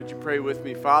Would you pray with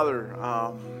me, Father?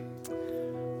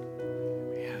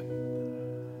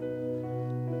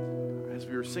 As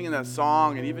we were singing that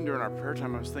song, and even during our prayer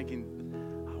time, I was thinking,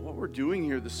 what we're doing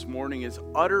here this morning is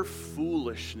utter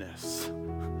foolishness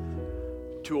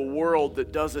to a world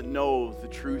that doesn't know the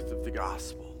truth of the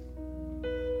gospel.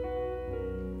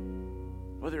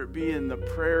 Whether it be in the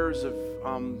prayers of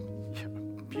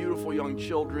beautiful young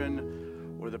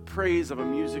children, or the praise of a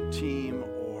music team,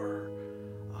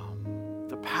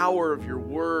 power of your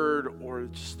word, or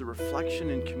just the reflection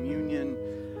in communion,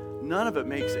 none of it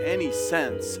makes any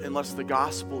sense unless the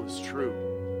gospel is true.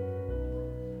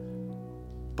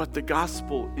 But the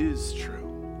gospel is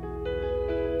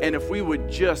true. And if we would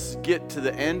just get to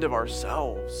the end of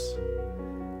ourselves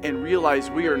and realize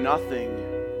we are nothing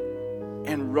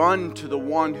and run to the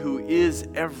one who is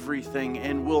everything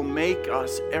and will make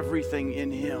us everything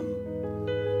in him,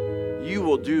 you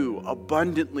will do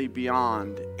abundantly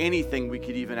beyond anything we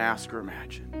could even ask or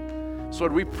imagine. So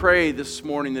Lord, we pray this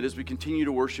morning that as we continue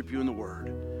to worship you in the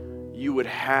Word, you would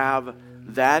have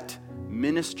that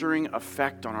ministering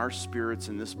effect on our spirits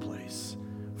in this place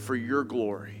for your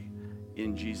glory,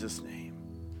 in Jesus' name.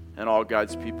 And all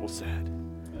God's people said,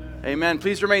 Amen.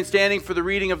 Please remain standing for the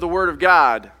reading of the Word of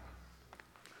God.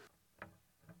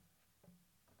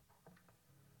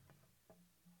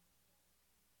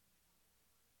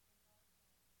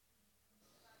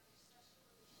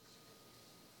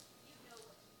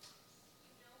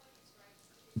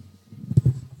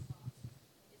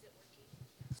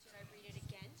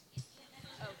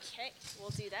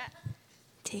 Do that.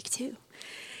 Take two.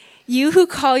 You who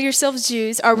call yourselves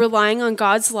Jews are relying on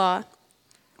God's law,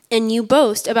 and you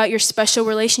boast about your special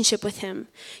relationship with him.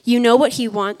 You know what he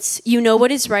wants. You know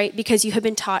what is right because you have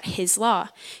been taught his law.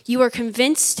 You are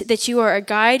convinced that you are a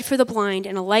guide for the blind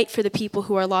and a light for the people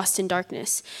who are lost in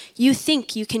darkness. You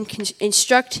think you can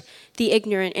instruct the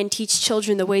ignorant and teach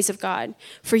children the ways of God,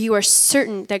 for you are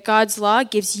certain that God's law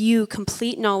gives you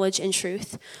complete knowledge and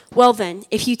truth. Well then,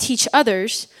 if you teach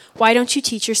others, why don't you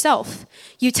teach yourself?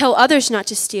 You tell others not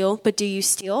to steal, but do you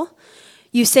steal?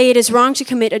 You say it is wrong to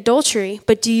commit adultery,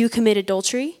 but do you commit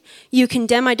adultery? You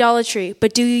condemn idolatry,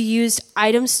 but do you use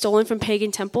items stolen from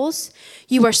pagan temples?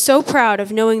 You are so proud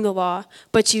of knowing the law,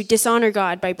 but you dishonor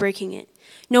God by breaking it.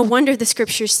 No wonder the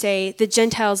scriptures say the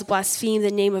Gentiles blaspheme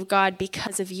the name of God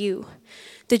because of you.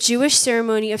 The Jewish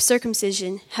ceremony of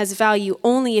circumcision has value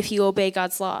only if you obey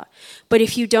God's law. But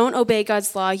if you don't obey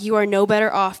God's law, you are no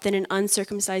better off than an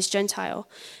uncircumcised Gentile.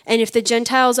 And if the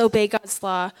Gentiles obey God's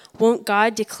law, won't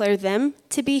God declare them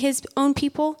to be his own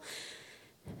people?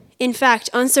 In fact,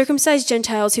 uncircumcised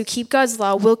Gentiles who keep God's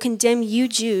law will condemn you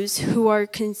Jews who are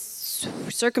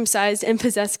circumcised and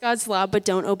possess God's law but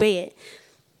don't obey it.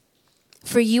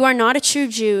 For you are not a true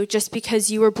Jew just because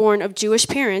you were born of Jewish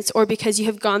parents or because you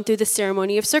have gone through the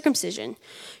ceremony of circumcision.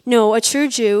 No, a true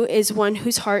Jew is one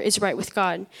whose heart is right with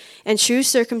God. And true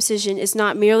circumcision is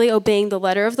not merely obeying the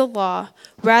letter of the law.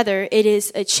 Rather, it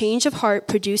is a change of heart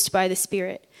produced by the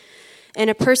Spirit.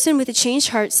 And a person with a changed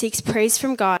heart seeks praise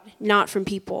from God, not from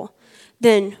people.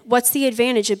 Then, what's the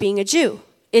advantage of being a Jew?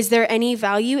 Is there any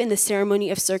value in the ceremony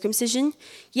of circumcision?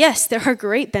 Yes, there are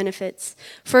great benefits.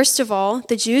 First of all,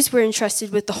 the Jews were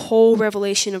entrusted with the whole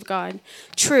revelation of God.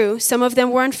 True, some of them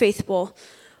were unfaithful,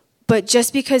 but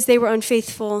just because they were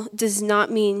unfaithful does that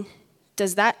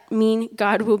mean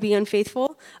God will be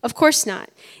unfaithful? Of course not.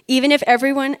 Even if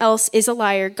everyone else is a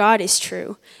liar, God is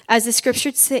true. As the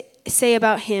scriptures say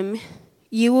about him,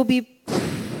 you will be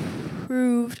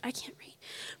proved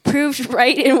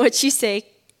right in what you say,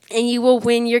 and you will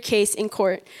win your case in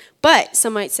court. But,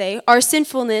 some might say, our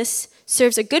sinfulness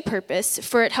serves a good purpose,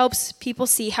 for it helps people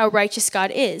see how righteous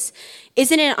God is.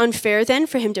 Isn't it unfair, then,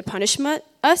 for him to punish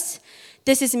us?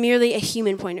 This is merely a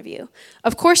human point of view.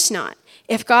 Of course not.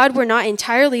 If God were not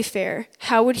entirely fair,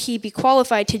 how would he be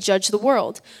qualified to judge the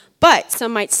world? But,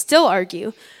 some might still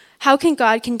argue, how can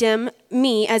God condemn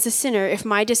me as a sinner if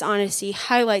my dishonesty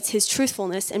highlights his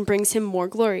truthfulness and brings him more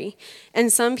glory?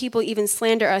 And some people even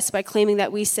slander us by claiming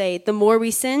that we say, the more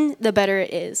we sin, the better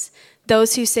it is.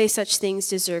 Those who say such things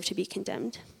deserve to be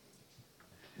condemned.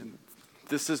 And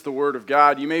this is the word of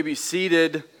God. You may be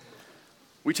seated.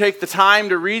 We take the time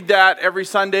to read that every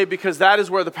Sunday because that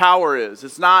is where the power is.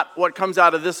 It's not what comes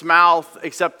out of this mouth,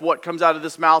 except what comes out of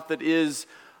this mouth that is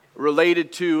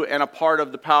related to and a part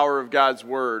of the power of God's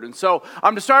word. And so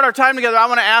to start our time together, I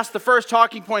want to ask the first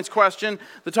talking points question.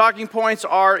 The talking points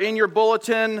are in your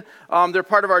bulletin. They're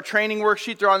part of our training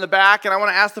worksheet. They're on the back. And I want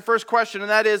to ask the first question, and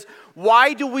that is,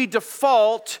 why do we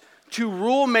default to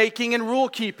rule making and rule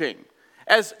keeping?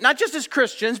 As not just as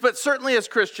Christians, but certainly as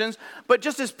Christians, but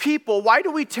just as people, why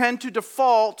do we tend to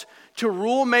default to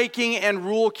rule-making and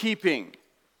rule-keeping?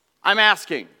 I'm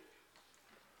asking.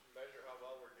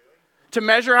 To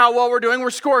measure how well we're doing, we're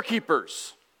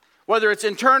scorekeepers. Whether it's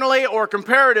internally or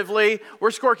comparatively, we're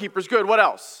scorekeepers. Good. What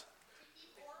else?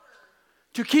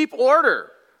 To keep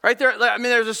order. Right there, I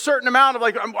mean, there's a certain amount of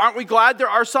aren't we glad there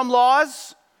are some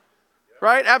laws?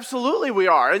 Right? Absolutely we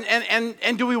are.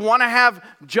 And do we want to have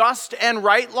just and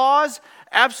right laws?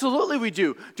 Absolutely we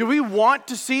do. Do we want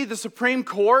to see the Supreme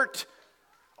Court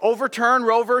overturn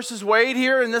Roe versus Wade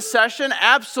here in this session?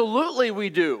 Absolutely we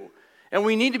do. And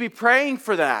we need to be praying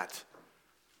for that.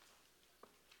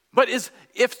 But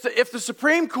if the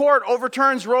Supreme Court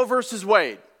overturns Roe versus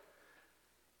Wade,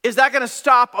 is that going to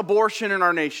stop abortion in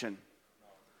our nation?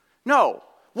 No.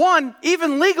 One,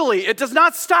 even legally, it does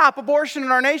not stop abortion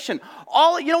in our nation.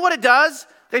 You know what it does?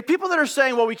 People that are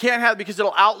saying, well, we can't have it because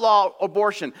it'll outlaw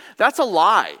abortion, that's a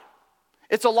lie.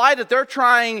 It's a lie that they're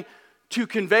trying to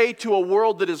convey to a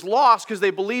world that is lost because they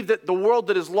believe that the world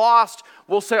that is lost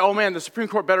will say, oh man, the Supreme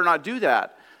Court better not do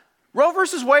that. Roe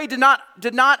versus Wade did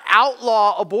not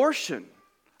outlaw abortion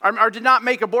or did not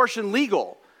make abortion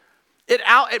legal.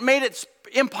 It made it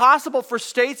impossible for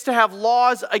states to have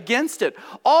laws against it.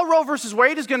 All Roe versus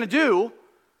Wade is going to do,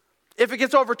 if it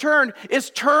gets overturned, is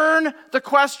turn the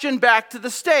question back to the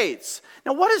states.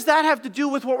 Now, what does that have to do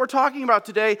with what we're talking about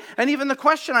today, and even the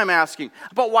question I'm asking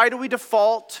about why do we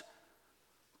default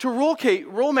to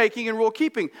rulemaking and rule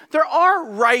keeping? There are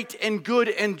right and good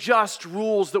and just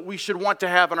rules that we should want to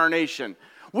have in our nation.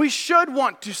 We should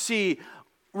want to see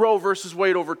Roe versus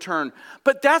Wade overturned,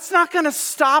 but that's not going to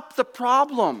stop the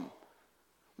problem.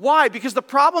 Why? Because the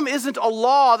problem isn't a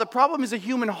law, the problem is a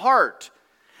human heart.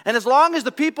 And as long as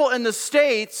the people in the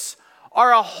states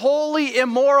are a wholly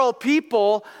immoral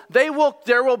people, there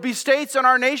will be states in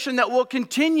our nation that will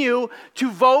continue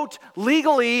to vote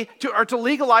legally to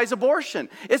legalize abortion.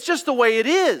 It's just the way it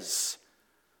is.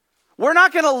 We're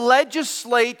not going to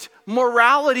legislate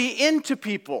morality into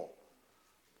people.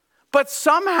 But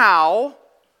somehow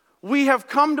we have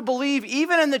come to believe,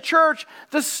 even in the church,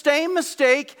 the same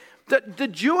mistake that the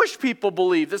Jewish people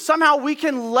believe, that somehow we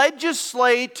can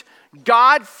legislate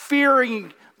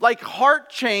God-fearing, heart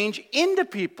change into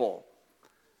people.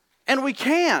 And we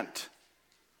can't.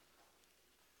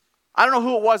 I don't know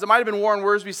who it was. It might have been Warren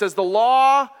Wiersbe. Says, the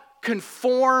law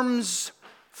conforms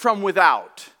from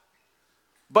without,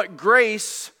 but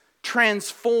grace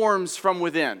transforms from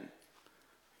within.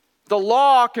 The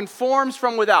law conforms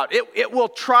from without. It will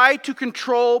try to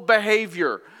control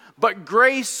behavior, but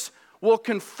grace will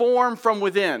conform from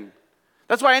within.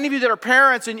 That's why any of you that are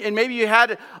parents and maybe you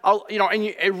had,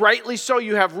 and rightly so,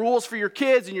 you have rules for your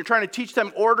kids and you're trying to teach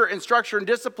them order and structure and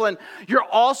discipline, you're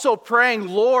also praying,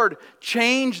 Lord,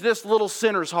 change this little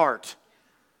sinner's heart.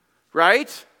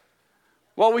 Right?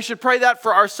 Well, we should pray that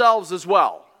for ourselves as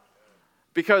well,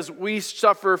 because we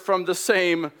suffer from the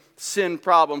same sin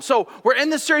problem. So we're in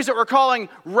this series that we're calling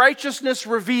Righteousness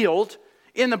Revealed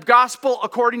in the Gospel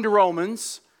according to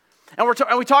Romans. And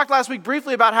we talked last week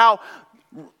briefly about how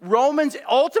Romans,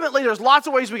 ultimately, there's lots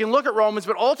of ways we can look at Romans,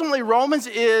 but ultimately Romans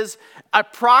is a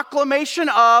proclamation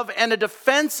of and a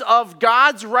defense of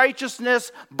God's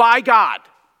righteousness by God.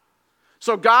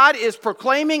 So God is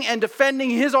proclaiming and defending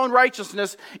his own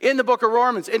righteousness in the book of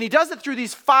Romans. And he does it through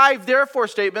these 5 therefore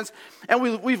statements, and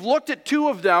we've looked at 2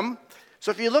 of them.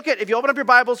 So if you open up your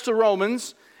Bibles to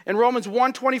Romans, in Romans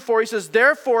 1:24, he says,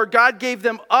 therefore God gave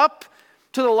them up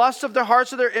to the lust of their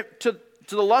hearts, to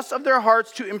the lust of their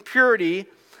hearts, to impurity,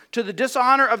 to the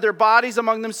dishonor of their bodies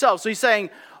among themselves. So he's saying,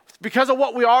 because of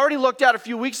what we already looked at a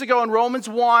few weeks ago in Romans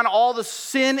 1, all the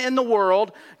sin in the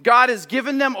world, God has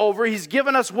given them over. He's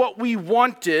given us what we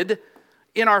wanted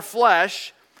in our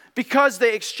flesh, because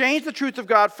they exchanged the truth of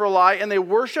God for a lie, and they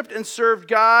worshiped and served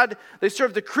God. They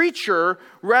served the creature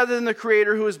rather than the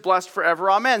Creator, who is blessed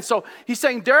forever. Amen. So he's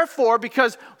saying, therefore,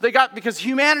 because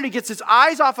humanity gets its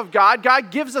eyes off of God,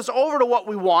 God gives us over to what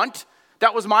we want.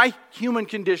 That was my human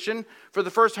condition for the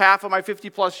first half of my 50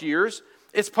 plus years.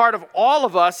 It's part of all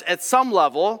of us at some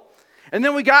level. And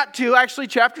then we got to actually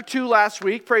chapter 2 last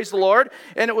week, praise the Lord.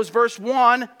 And it was verse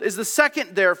 1 is the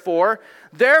second therefore.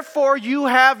 Therefore you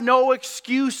have no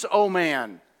excuse, O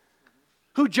man,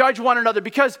 who judge one another,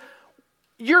 because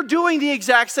you're doing the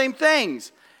exact same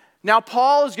things. Now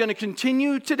Paul is going to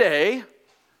continue today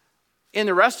in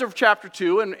the rest of chapter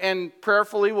 2, and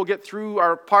prayerfully we'll get through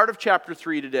our part of chapter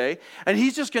 3 today. And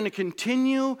he's just going to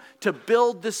continue to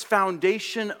build this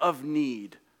foundation of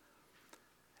need.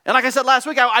 And like I said last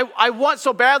week, I want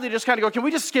so badly to just kind of go, can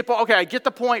we just skip? Okay, I get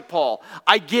the point, Paul.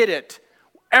 I get it.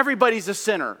 Everybody's a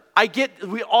sinner. I get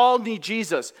we all need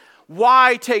Jesus.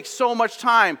 Why take so much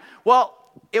time? Well,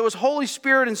 it was Holy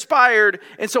Spirit inspired,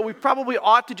 and so we probably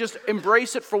ought to just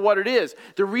embrace it for what it is.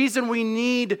 The reason we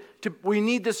need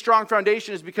this strong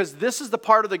foundation is because this is the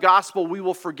part of the gospel we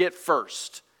will forget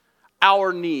first,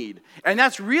 our need. And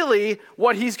that's really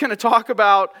what he's going to talk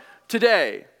about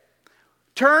today.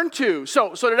 Turn to,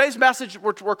 so today's message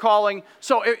we're calling,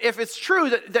 so if it's true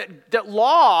that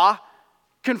law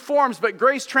conforms but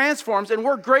grace transforms, and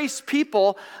we're grace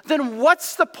people, then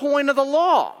what's the point of the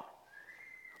law?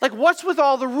 Like, what's with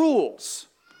all the rules?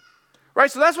 Right?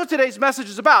 So that's what today's message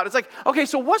is about. It's like, okay,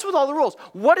 so what's with all the rules?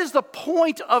 What is the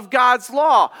point of God's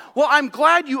law? Well, I'm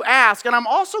glad you asked, and I'm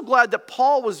also glad that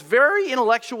Paul was very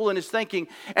intellectual in his thinking,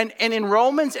 and in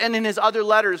Romans and in his other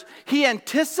letters, he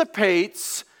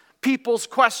anticipates people's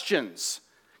questions,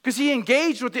 because he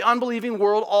engaged with the unbelieving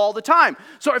world all the time.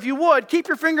 So if you would, keep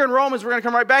your finger in Romans. We're going to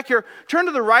come right back here. Turn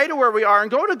to the right of where we are and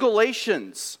go to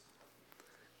Galatians.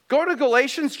 Go to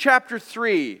Galatians chapter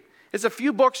 3. It's a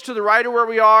few books to the right of where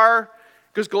we are,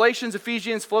 because Galatians,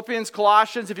 Ephesians, Philippians,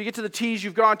 Colossians, if you get to the T's,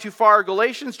 you've gone too far.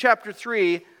 Galatians chapter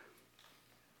 3.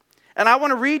 And I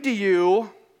want to read to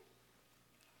you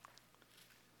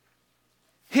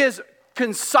his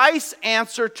concise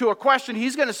answer to a question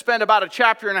he's going to spend about a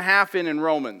chapter and a half in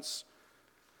Romans.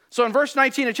 So in verse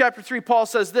 19 of chapter 3, Paul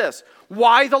says this,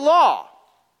 why the law?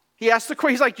 He's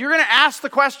like, you're going to ask the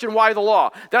question, why the law?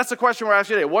 That's the question we're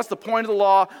asking today. What's the point of the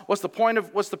law? What's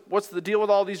the deal with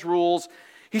all these rules?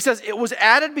 He says, it was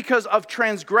added because of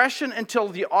transgression until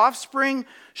the offspring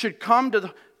should come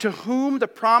to whom the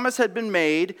promise had been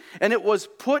made, and it was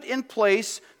put in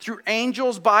place through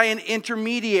angels by an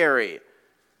intermediary.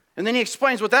 And then he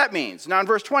explains what that means. Now in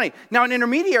verse 20, now an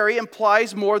intermediary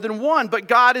implies more than one, but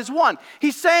God is one.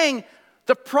 He's saying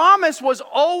the promise was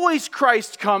always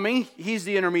Christ coming. He's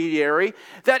the intermediary.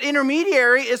 That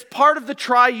intermediary is part of the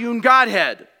triune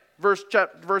Godhead. Verse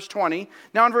 20.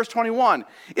 Now in verse 21,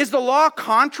 is the law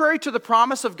contrary to the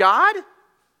promise of God?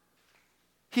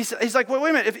 He's like, wait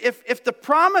a minute. If the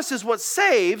promise is what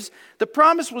saves, the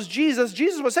promise was Jesus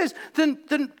is what saves,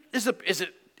 then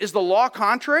is the law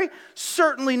contrary?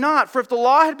 Certainly not. For if the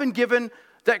law had been given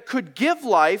that could give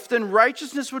life, then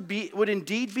righteousness would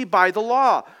indeed be by the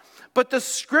law. But the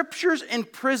scriptures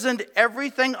imprisoned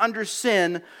everything under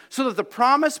sin, so that the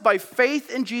promise by faith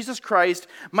in Jesus Christ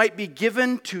might be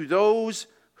given to those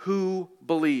who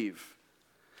believe.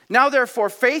 Now therefore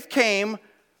faith came.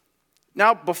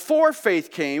 Now before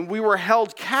faith came, we were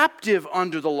held captive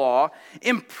under the law,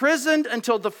 imprisoned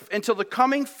until the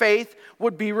coming faith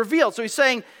would be revealed. So he's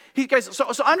saying,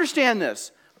 so understand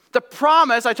this. The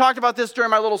promise, I talked about this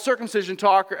during my little circumcision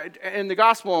talk in the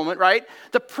gospel moment, right?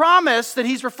 The promise that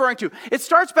he's referring to, it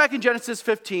starts back in Genesis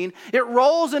 15. It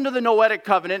rolls into the Noahic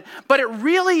covenant, but it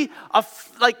really,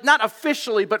 not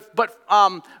officially, but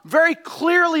very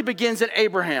clearly begins at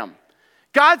Abraham.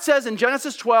 God says in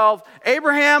Genesis 12,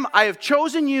 Abraham, I have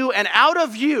chosen you, and out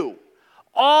of you,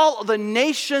 all the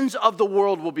nations of the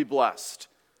world will be blessed.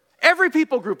 Every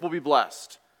people group will be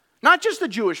blessed. Not just the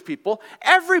Jewish people,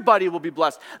 everybody will be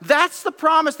blessed. That's the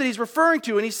promise that he's referring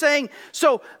to. And he's saying,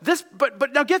 so this,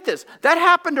 but now get this, that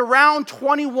happened around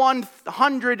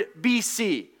 2100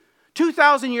 BC,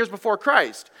 2,000 years before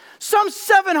Christ. Some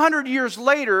 700 years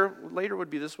later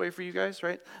would be this way for you guys,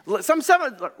 right? Later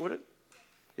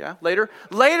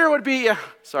would be,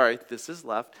 sorry, this is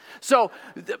left. So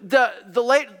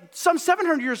some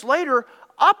 700 years later,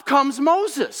 up comes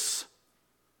Moses.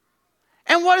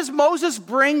 And what does Moses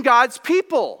bring God's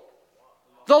people?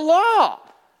 The law.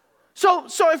 So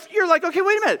if you're like, okay,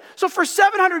 wait a minute. So for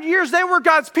 700 years, they were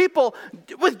God's people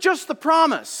with just the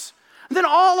promise. And then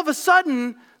all of a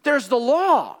sudden, there's the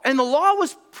law. And the law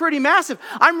was pretty massive.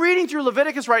 I'm reading through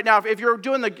Leviticus right now. If you're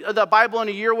doing the Bible in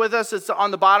a year with us, it's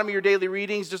on the bottom of your daily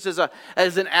readings just as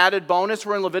an added bonus.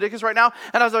 We're in Leviticus right now.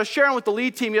 And as I was sharing with the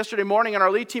lead team yesterday morning in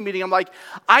our lead team meeting, I'm like,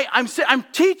 I'm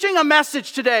teaching a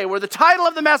message today where the title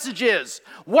of the message is,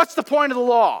 what's the point of the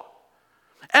law?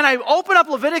 And I opened up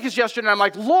Leviticus yesterday and I'm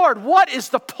like, Lord, what is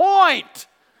the point?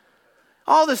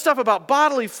 All this stuff about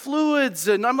bodily fluids.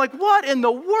 And I'm like, what in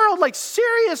the world? Like,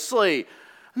 seriously?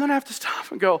 And then I have to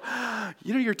stop and go,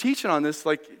 you're teaching on this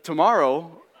like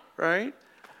tomorrow, right?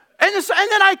 And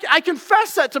then I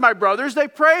confess that to my brothers. They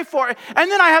pray for it.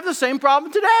 And then I have the same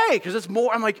problem today because it's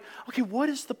more. I'm like, okay, what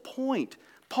is the point?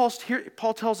 Paul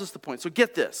tells us the point. So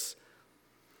get this.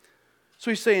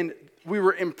 So he's saying we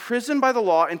were imprisoned by the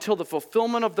law until the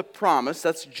fulfillment of the promise.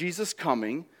 That's Jesus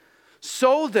coming.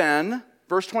 So then,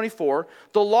 verse 24,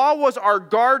 the law was our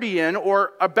guardian,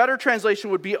 or a better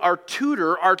translation would be our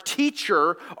tutor, our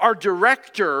teacher, our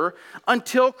director,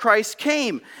 until Christ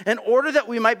came, in order that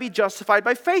we might be justified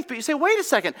by faith. But you say, wait a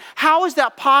second, how is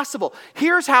that possible?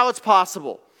 Here's how it's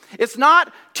possible. It's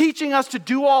not teaching us to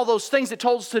do all those things it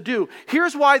told us to do.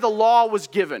 Here's why the law was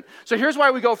given. So here's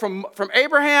why we go from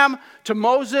Abraham to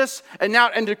Moses and now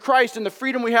to Christ and the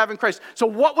freedom we have in Christ. So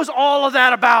what was all of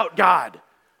that about, God?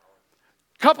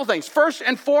 Couple things. First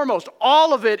and foremost,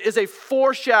 all of it is a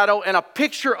foreshadow and a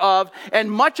picture of, and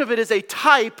much of it is a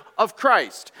type of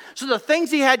Christ. So the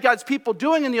things he had God's people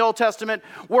doing in the Old Testament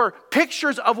were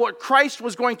pictures of what Christ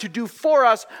was going to do for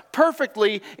us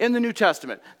perfectly in the New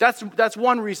Testament. That's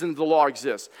one reason the law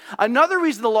exists. Another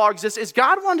reason the law exists is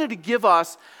God wanted to give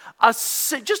us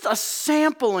just a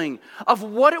sampling of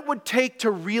what it would take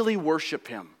to really worship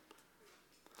him.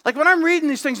 Like when I'm reading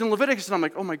these things in Leviticus and I'm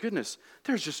like, oh my goodness,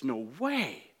 there's just no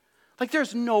way. Like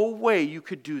there's no way you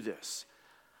could do this.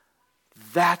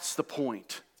 That's the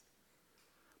point.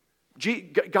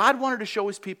 God wanted to show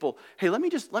his people, hey, let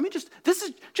me just, this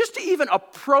is just to even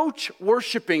approach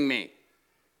worshiping me.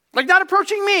 Like not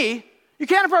approaching me. You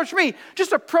can't approach me.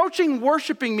 Just approaching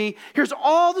worshiping me. Here's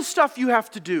all the stuff you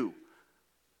have to do.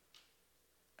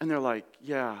 And they're like,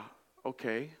 yeah,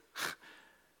 okay.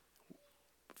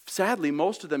 Sadly,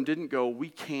 most of them didn't go, we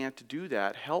can't do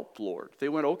that. Help, Lord. They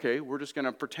went, okay, we're just going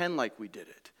to pretend like we did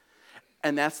it.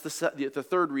 And that's the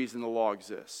third reason the law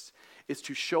exists. It's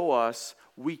to show us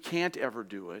we can't ever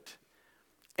do it,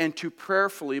 and to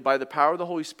prayerfully, by the power of the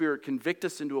Holy Spirit, convict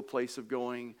us into a place of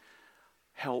going,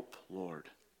 help, Lord.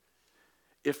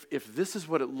 If this is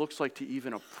what it looks like to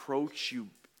even approach you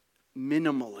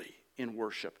minimally in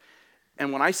worship,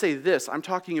 and when I say this, I'm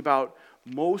talking about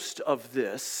most of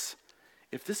this.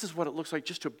 If this is what it looks like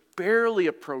just to barely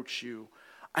approach you,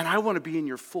 and I want to be in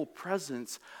your full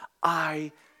presence,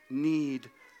 I need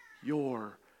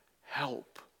your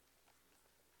help.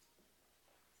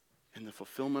 And the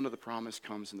fulfillment of the promise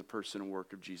comes in the person and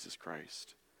work of Jesus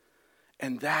Christ.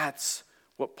 And that's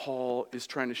what Paul is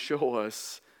trying to show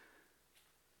us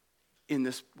in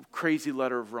this crazy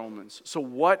letter of Romans. So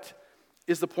what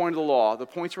is the point of the law? The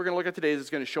points we're going to look at today is it's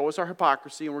going to show us our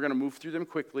hypocrisy, and we're going to move through them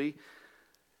quickly.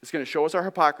 It's going to show us our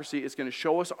hypocrisy. It's going to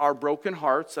show us our broken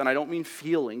hearts. And I don't mean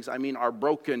feelings. I mean our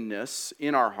brokenness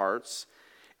in our hearts.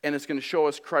 And it's going to show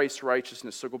us Christ's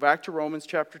righteousness. So go back to Romans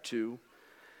chapter 2.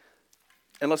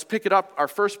 And let's pick it up. Our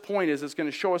first point is it's going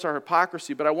to show us our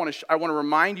hypocrisy. But I want to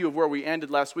remind you of where we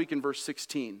ended last week in verse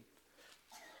 16.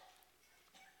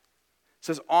 It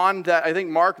says on that, I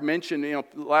think Mark mentioned,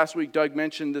 last week Doug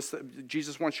mentioned this,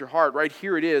 Jesus wants your heart. Right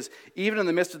here it is. Even in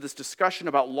the midst of this discussion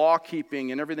about law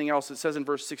keeping and everything else, it says in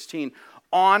verse 16,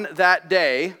 on that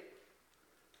day,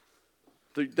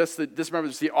 this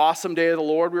is the awesome day of the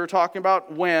Lord we were talking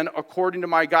about, when, according to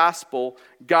my gospel,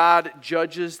 God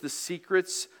judges the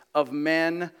secrets of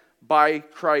men by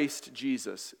Christ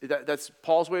Jesus. That's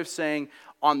Paul's way of saying,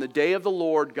 on the day of the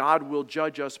Lord, God will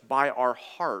judge us by our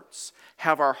hearts.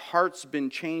 Have our hearts been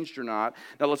changed or not?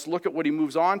 Now let's look at what he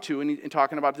moves on to in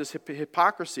talking about this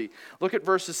hypocrisy. Look at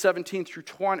verses 17 through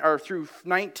 20 or through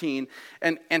 19,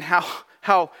 and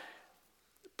how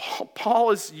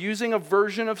Paul is using a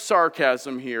version of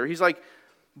sarcasm here. He's like,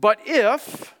 but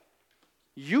if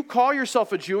you call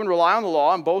yourself a Jew and rely on the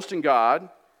law and boast in God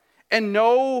and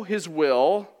know his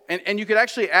will, and you could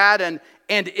actually add an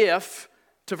and if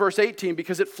to verse 18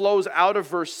 because it flows out of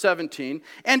verse 17.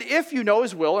 And if you know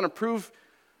his will and approve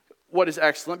what is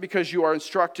excellent because you are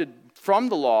instructed from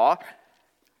the law,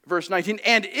 verse 19,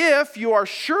 and if you are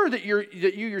sure that you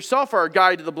yourself are a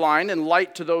guide to the blind and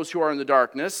light to those who are in the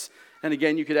darkness, and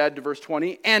again you could add to verse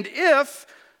 20, and if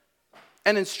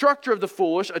an instructor of the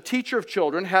foolish, a teacher of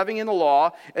children, having in the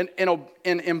law an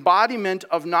embodiment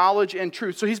of knowledge and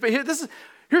truth. So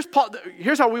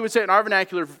here's how we would say it in our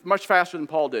vernacular much faster than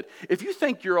Paul did. If you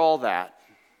think you're all that,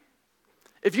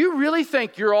 if you really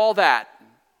think you're all that,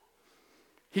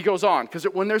 he goes on, because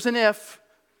when there's an if,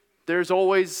 there's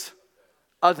always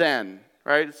a then,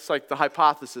 right? It's like the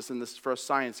hypothesis in this for us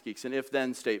science geeks, an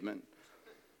if-then statement.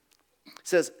 It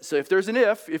says, so if there's an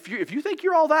if you think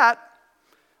you're all that,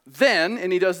 then,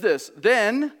 and he does this,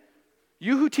 then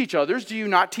you who teach others, do you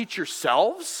not teach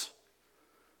yourselves?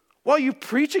 While you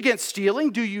preach against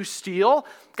stealing, do you steal?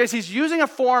 Guys, he's using a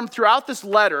form throughout this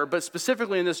letter, but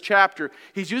specifically in this chapter,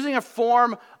 he's using a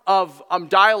form of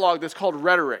dialogue that's called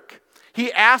rhetoric.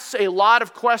 He asks a lot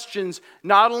of questions,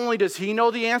 not only does he know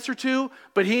the answer to,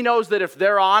 but he knows that if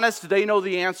they're honest, they know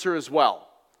the answer as well.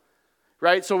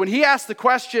 Right? So when he asks the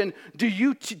question, do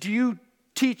you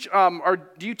teach or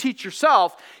do you teach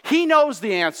yourself? He knows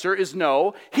the answer is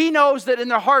no. He knows that in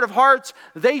their heart of hearts,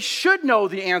 they should know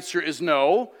the answer is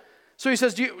no. So he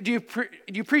says, do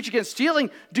you preach against stealing?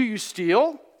 Do you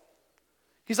steal?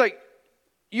 He's like,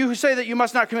 you who say that you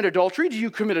must not commit adultery, do you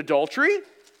commit adultery?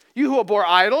 You who abhor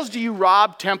idols, do you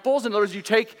rob temples? In other words, do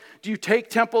you take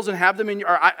temples and have them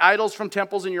or idols from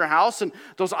temples in your house? And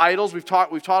those idols, we've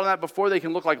taught on that before, they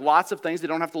can look like lots of things. They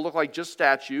don't have to look like just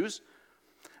statues.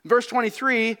 Verse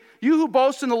 23, you who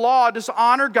boast in the law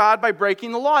dishonor God by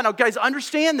breaking the law. Now, guys,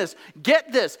 understand this.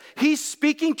 Get this. He's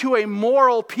speaking to a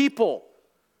moral people.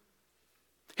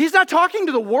 He's not talking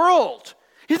to the world.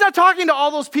 He's not talking to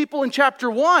all those people in chapter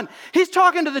 1. He's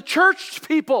talking to the church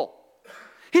people.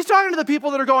 He's talking to the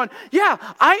people that are going, yeah,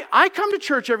 I come to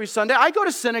church every Sunday. I go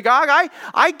to synagogue.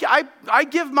 I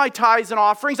give my tithes and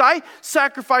offerings. I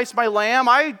sacrifice my lamb.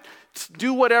 I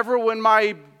do whatever when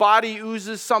my body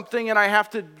oozes something and I have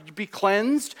to be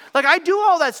cleansed. Like, I do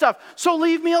all that stuff. So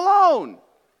leave me alone.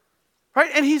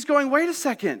 Right? And he's going, wait a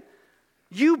second.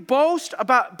 You boast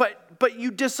about, but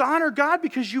you dishonor God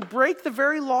because you break the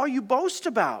very law you boast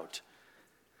about.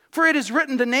 For it is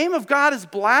written, the name of God is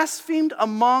blasphemed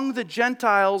among the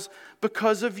Gentiles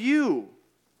because of you.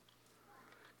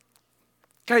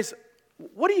 Guys,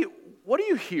 what do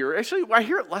you hear? Actually, I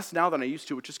hear it less now than I used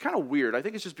to, which is kind of weird. I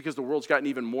think it's just because the world's gotten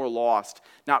even more lost,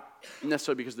 not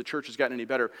necessarily because the church has gotten any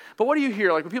better. But what do you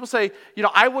hear? Like when people say,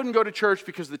 I wouldn't go to church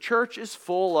because the church is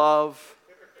full of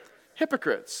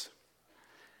hypocrites.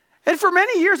 And for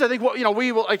many years, I think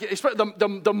we will, like,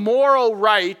 the moral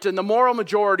right and the moral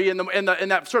majority and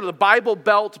that sort of the Bible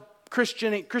Belt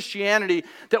Christianity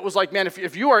that was like, man,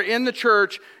 if you are in the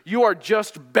church, you are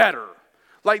just better.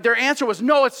 Like their answer was,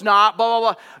 no, it's not, blah,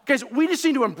 blah, blah. Guys, we just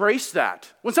need to embrace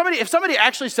that. If somebody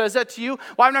actually says that to you,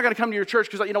 well, I'm not going to come to your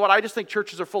church because, you know what, I just think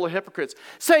churches are full of hypocrites.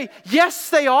 Say, yes,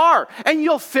 they are, and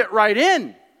you'll fit right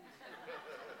in.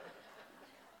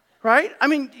 Right? I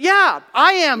mean, yeah,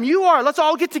 I am, you are, let's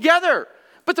all get together.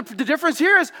 But the difference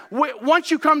here is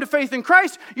once you come to faith in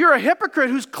Christ, you're a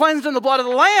hypocrite who's cleansed in the blood of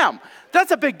the Lamb.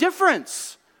 That's a big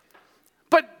difference.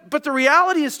 But the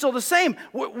reality is still the same.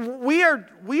 We,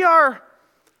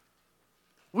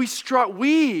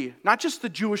 not just the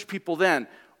Jewish people then,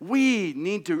 we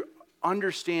need to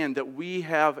understand that we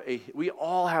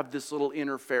all have this little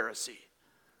inner Pharisee,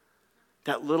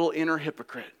 that little inner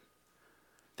hypocrite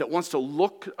that wants to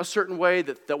look a certain way,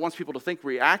 that wants people to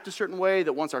react a certain way,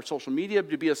 that wants our social media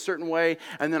to be a certain way,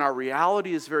 and then our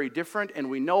reality is very different, and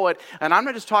we know it. And I'm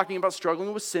not just talking about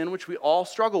struggling with sin, which we all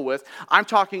struggle with. I'm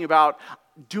talking about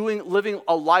living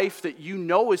a life that you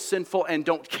know is sinful and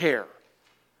don't care.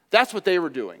 That's what they were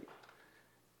doing.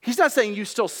 He's not saying you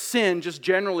still sin just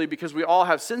generally because we all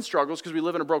have sin struggles because we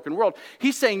live in a broken world.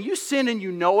 He's saying you sin and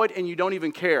you know it and you don't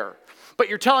even care. But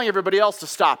you're telling everybody else to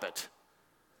stop it.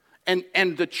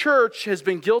 And the church has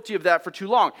been guilty of that for too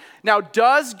long. Now,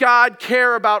 does God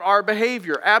care about our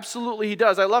behavior? Absolutely he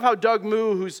does. I love how Doug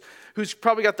Moo, who's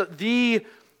probably got the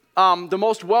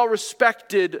most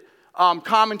well-respected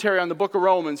commentary on the book of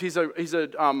Romans. He's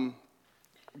a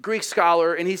Greek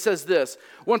scholar, and he says this: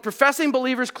 when professing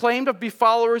believers claim to be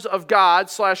followers of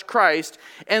God/Christ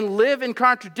and live in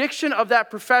contradiction of that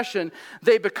profession,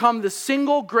 they become the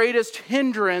single greatest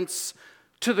hindrance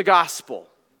to the gospel.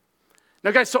 Now,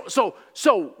 guys,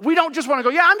 so we don't just want to go,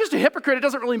 yeah, I'm just a hypocrite. It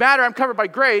doesn't really matter. I'm covered by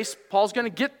grace. Paul's going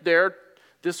to get there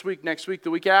this week, next week,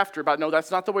 the week after. But no, that's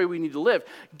not the way we need to live.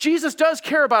 Jesus does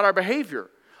care about our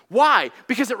behavior. Why?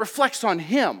 Because it reflects on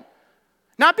him.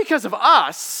 Not because of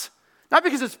us. Not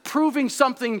because it's proving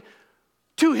something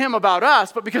to him about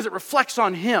us, but because it reflects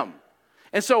on him.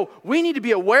 And so we need to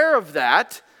be aware of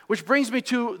that, which brings me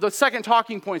to the second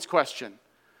talking points question.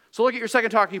 So look at your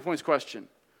second talking points question.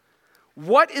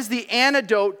 What is the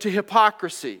antidote to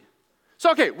hypocrisy?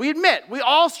 So, okay, we admit, we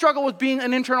all struggle with being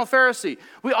an internal Pharisee.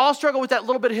 We all struggle with that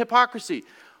little bit of hypocrisy.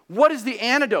 What is the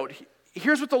antidote?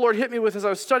 Here's what the Lord hit me with as I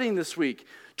was studying this week.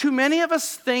 Too many of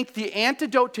us think the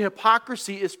antidote to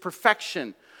hypocrisy is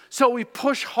perfection, so we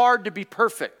push hard to be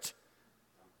perfect.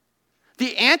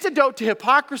 The antidote to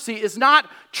hypocrisy is not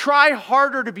try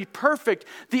harder to be perfect.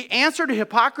 The answer to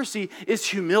hypocrisy is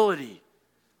humility.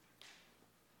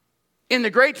 In the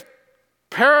great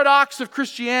paradox of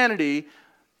Christianity,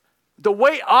 the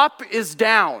way up is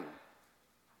down.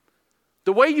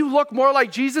 The way you look more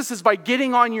like Jesus is by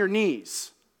getting on your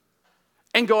knees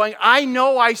and going, I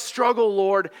know I struggle,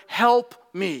 Lord, help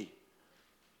me.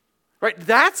 Right?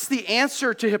 That's the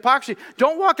answer to hypocrisy.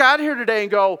 Don't walk out of here today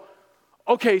and go,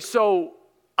 okay, so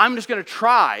I'm just going to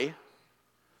try.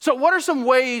 So what are some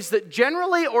ways that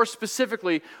generally or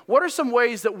specifically, what are some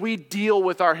ways that we deal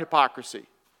with our hypocrisy?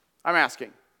 I'm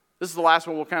asking. This is the last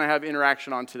one we'll kind of have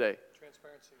interaction on today.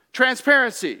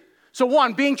 Transparency. So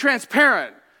one, being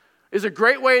transparent is a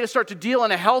great way to start to deal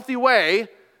in a healthy way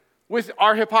with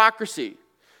our hypocrisy.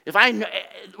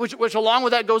 Which along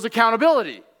with that goes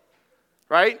accountability,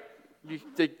 right?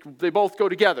 They both go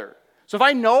together. So if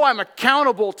I know I'm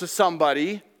accountable to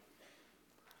somebody,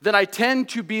 then I tend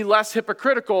to be less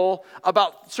hypocritical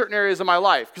about certain areas of my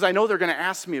life because I know they're going to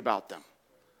ask me about them.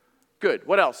 Good.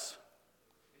 What else?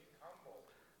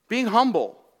 Being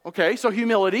humble. Okay, so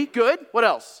humility. Good. What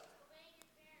else?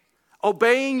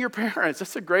 Obeying your parents.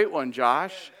 That's a great one,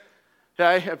 Josh.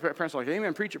 Yeah, parents are like,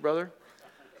 amen, preach it, brother.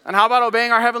 And how about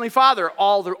obeying our Heavenly Father?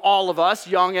 All of us,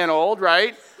 young and old,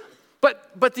 right?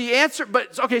 But the answer,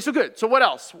 okay, so good. So what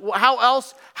else?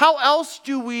 How else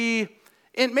do we,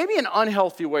 maybe in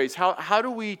unhealthy ways, how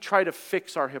do we try to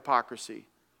fix our hypocrisy?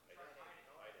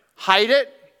 Hide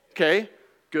it. Okay,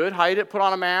 good. Hide it. Put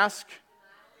on a mask.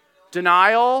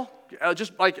 Denial.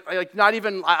 Just like not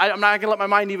even, I'm not going to let my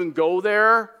mind even go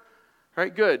there.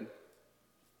 Right, good.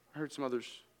 I heard some others.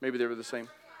 Maybe they were the same.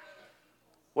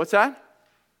 What's that?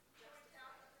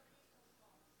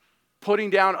 Putting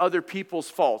down other people's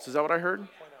faults. Is that what I heard?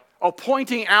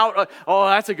 Pointing out.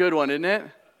 That's a good one, isn't it?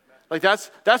 Like that's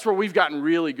where we've gotten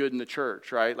really good in the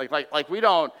church, right? Like we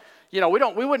don't,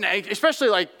 we wouldn't,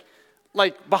 especially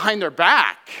like behind their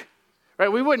back,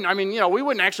 right? We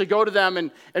wouldn't actually go to them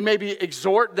and maybe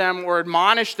exhort them or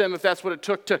admonish them if that's what it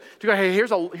took to go, hey,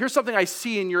 here's something I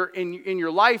see in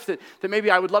your life that maybe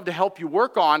I would love to help you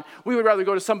work on. We would rather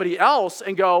go to somebody else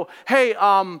and go, hey,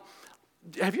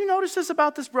 have you noticed this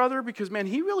about this brother? Because, man,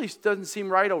 he really doesn't seem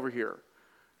right over here,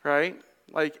 right?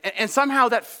 And somehow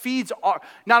that feeds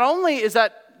not only is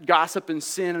that gossip and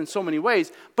sin in so many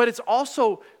ways, but it's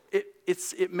also,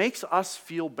 it makes us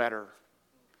feel better,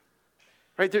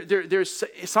 right? There's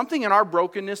something in our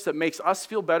brokenness that makes us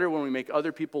feel better when we make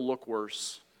other people look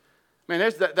worse. Man,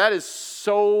 that is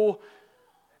so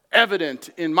evident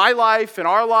in my life, in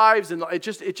our lives, and it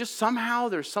just somehow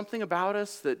there's something about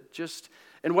us that just...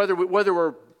 And whether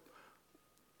we're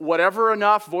whatever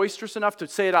enough, boisterous enough to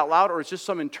say it out loud, or it's just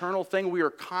some internal thing, we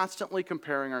are constantly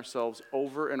comparing ourselves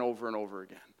over and over and over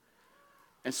again.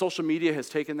 And social media has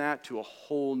taken that to a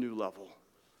whole new level.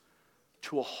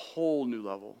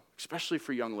 Especially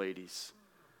for young ladies.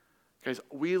 Guys,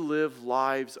 we live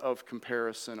lives of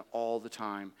comparison all the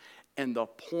time. And the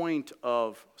point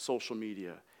of social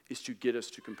media is to get us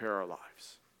to compare our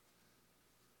lives.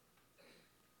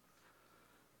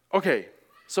 Okay.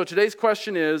 So today's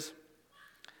question is,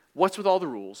 what's with all the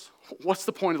rules? What's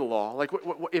the point of the law? Like,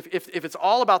 if it's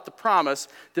all about the promise,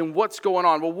 then what's going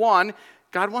on? Well, one,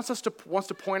 God wants to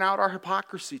point out our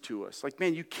hypocrisy to us. Like,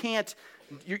 man, you can't.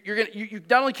 You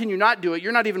not only can you not do it,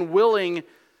 you're not even willing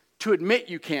to admit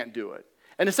you can't do it.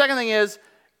 And the second thing is,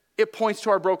 it points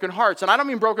to our broken hearts. And I don't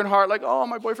mean broken heart like, oh,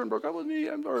 my boyfriend broke up with me,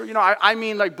 I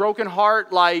mean like broken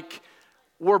heart like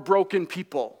we're broken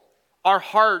people. Our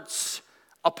hearts,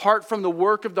 apart from the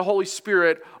work of the Holy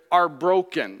Spirit, are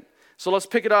broken. So let's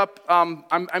pick it up. I'm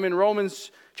in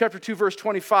Romans chapter 2, verse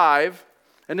 25.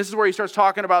 And this is where he starts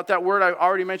talking about that word I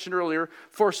already mentioned earlier.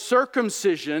 For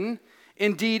circumcision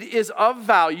indeed is of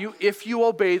value if you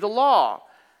obey the law.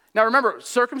 Now remember,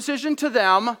 circumcision to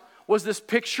them was this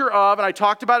picture of, and I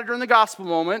talked about it during the gospel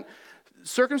moment,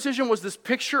 circumcision was this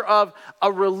picture of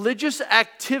a religious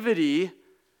activity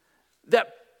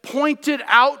that pointed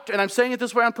out, and I'm saying it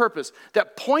this way on purpose,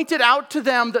 that pointed out to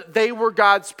them that they were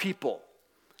God's people.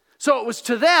 So it was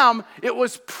to them, it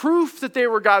was proof that they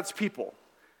were God's people.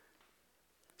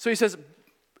 So he says,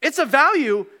 it's of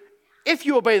value if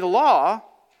you obey the law,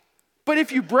 but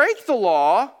if you break the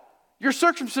law, your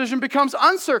circumcision becomes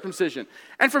uncircumcision.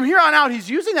 And from here on out, he's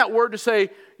using that word to say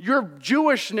your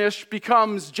Jewishness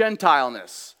becomes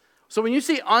Gentileness. So when you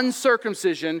see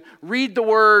uncircumcision, read the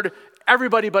word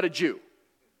everybody but a Jew.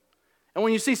 And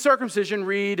when you see circumcision,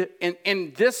 read,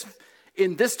 in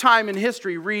this time in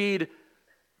history, read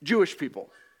Jewish people.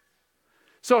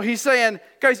 So he's saying,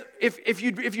 guys, if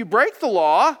you break the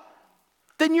law,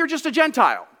 then you're just a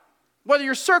Gentile, whether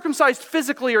you're circumcised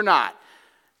physically or not.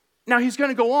 Now he's going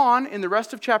to go on in the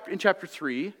rest of chapter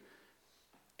 3,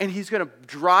 and he's going to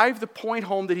drive the point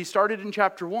home that he started in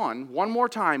chapter 1 one more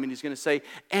time, and he's going to say,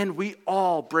 and we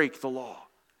all break the law.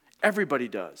 Everybody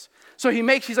does. So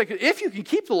he's like, if you can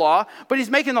keep the law, but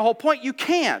he's making the whole point, you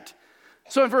can't.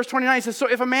 So in verse 29, he says, so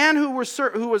if a man who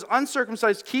was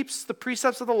uncircumcised keeps the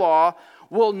precepts of the law,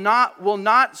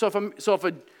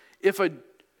 if a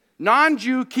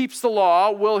non-Jew keeps the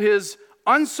law, will his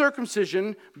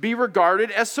uncircumcision be regarded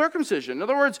as circumcision? In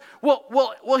other words,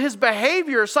 will his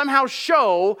behavior somehow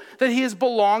show that he is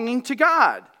belonging to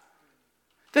God?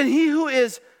 Then he who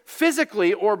is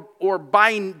physically or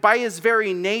by his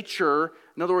very nature,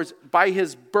 in other words, by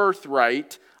his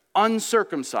birthright,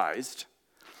 uncircumcised,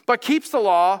 but keeps the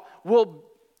law,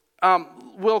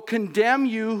 will condemn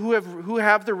you who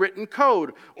have the written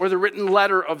code or the written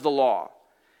letter of the law.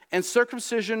 And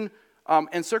circumcision, I'm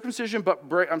going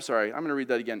to read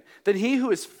that again. Then he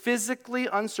who is physically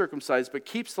uncircumcised but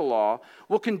keeps the law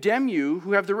will condemn you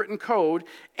who have the written code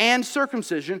and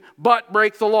circumcision but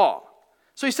break the law.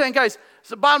 So he's saying, guys,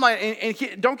 so bottom line,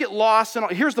 and don't get lost in all,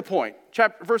 here's the point,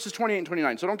 verses 28 and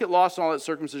 29. So don't get lost in all that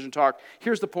circumcision talk.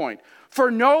 Here's the point.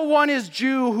 For no one is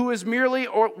Jew who is merely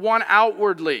one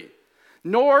outwardly,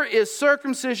 nor is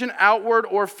circumcision outward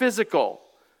or physical.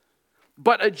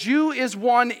 But a Jew is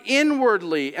one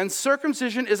inwardly, and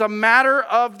circumcision is a matter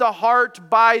of the heart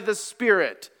by the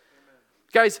Spirit. Amen.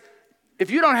 Guys, if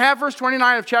you don't have verse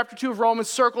 29 of chapter 2 of Romans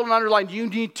circled and underlined, you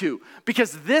need to.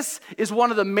 Because this is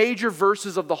one of the major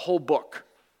verses of the whole book.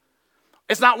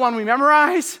 It's not one we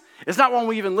memorize. It's not one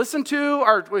we even listen to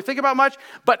or we think about much.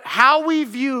 But how we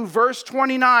view verse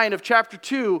 29 of chapter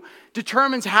 2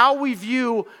 determines how we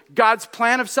view God's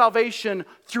plan of salvation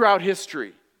throughout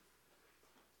history.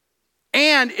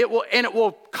 And it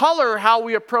will color how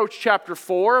we approach chapter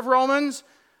 4 of Romans,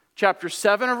 chapter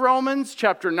 7 of Romans,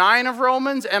 chapter 9 of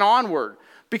Romans, and onward.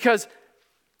 Because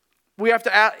we have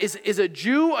to ask, is a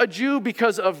Jew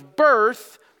because of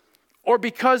birth or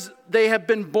because they have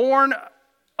been born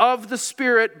of the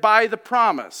Spirit by the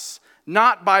promise,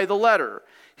 not by the letter?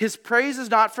 His praise is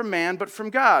not from man, but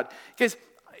from God. Guys,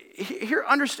 here,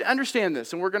 understand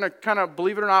this, and we're going to kind of,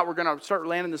 believe it or not, we're going to start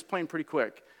landing this plane pretty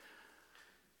quick.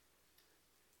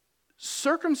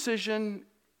 Circumcision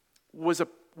was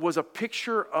a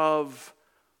picture of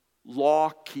law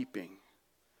keeping.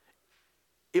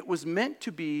 It was meant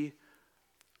to be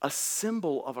a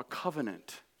symbol of a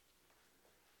covenant.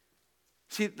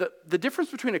 See, the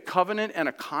difference between a covenant and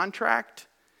a contract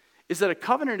is that a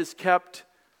covenant is kept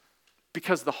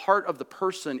because the heart of the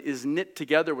person is knit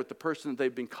together with the person that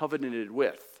they've been covenanted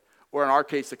with, or in our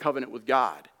case, a covenant with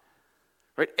God.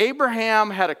 Right? Abraham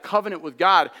had a covenant with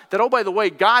God that, oh, by the way,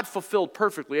 God fulfilled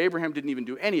perfectly. Abraham didn't even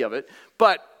do any of it,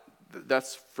 but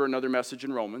that's for another message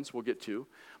in Romans we'll get to.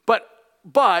 But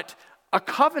a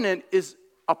covenant is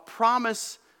a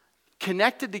promise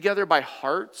connected together by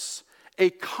hearts. A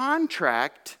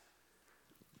contract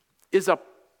is a,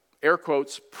 air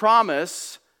quotes,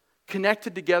 promise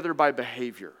connected together by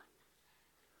behavior.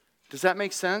 Does that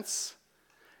make sense?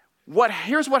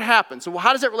 Here's what happened. So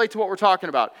how does that relate to what we're talking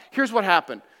about? Here's what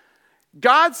happened.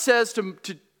 God says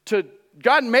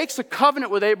God makes a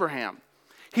covenant with Abraham.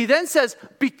 He then says,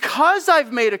 because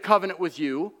I've made a covenant with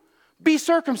you, be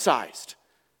circumcised.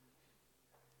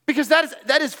 Because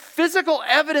that is physical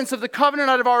evidence of the covenant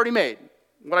I've already made.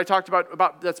 What I talked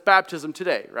about that's baptism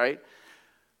today, right?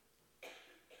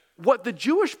 What the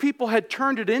Jewish people had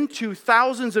turned it into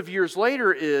thousands of years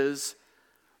later is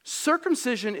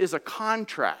circumcision is a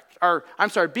contract.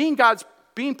 Being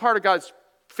part of God's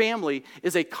family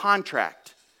is a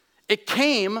contract. It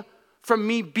came from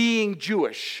me being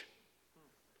Jewish.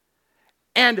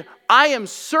 And I am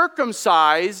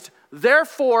circumcised,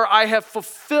 therefore I have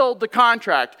fulfilled the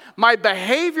contract. My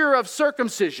behavior of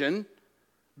circumcision,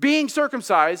 being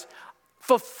circumcised,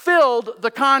 fulfilled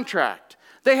the contract.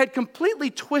 They had completely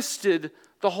twisted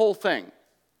the whole thing.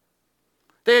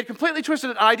 They had completely twisted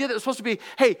an idea that was supposed to be,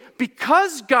 hey,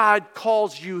 because God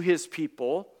calls you his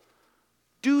people,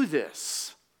 do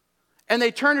this. And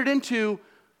they turned it into,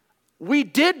 we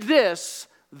did this,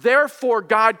 therefore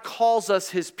God calls us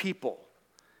his people.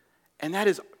 And that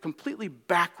is completely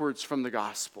backwards from the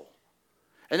gospel.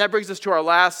 And that brings us to our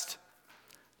last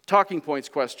talking points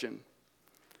question.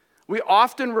 We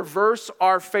often reverse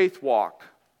our faith walk.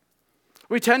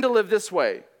 We tend to live this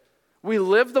way. We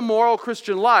live the moral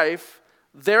Christian life,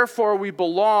 therefore we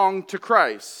belong to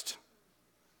Christ.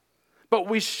 But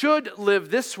we should live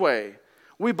this way.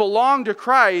 We belong to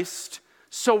Christ,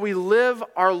 so we live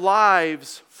our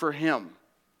lives for him.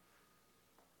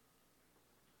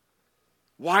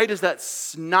 Why does that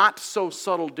not so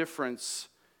subtle difference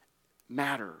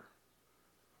matter?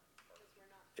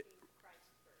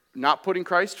 Not putting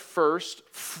Christ first.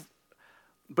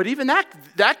 But even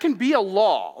that can be a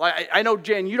law. I know,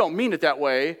 Jan, you don't mean it that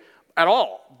way at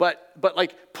all. But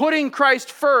like putting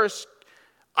Christ first,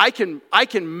 I can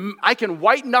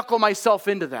white knuckle myself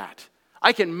into that.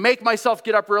 I can make myself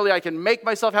get up early. I can make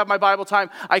myself have my Bible time.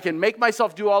 I can make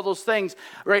myself do all those things,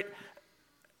 right?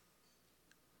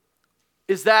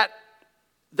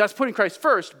 That's putting Christ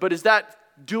first, but is that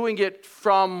doing it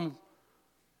from,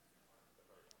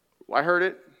 I heard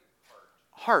it?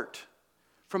 Heart.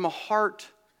 From a heart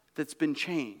that's been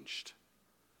changed.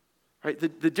 Right?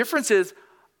 The difference is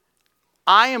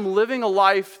I am living a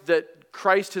life that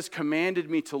Christ has commanded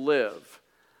me to live.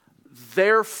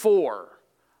 Therefore,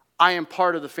 I am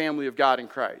part of the family of God in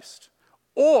Christ.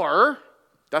 Or,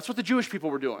 that's what the Jewish people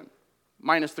were doing,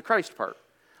 minus the Christ part.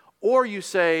 Or you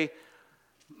say,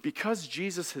 because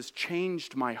Jesus has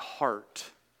changed my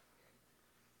heart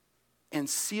and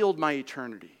sealed my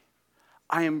eternity,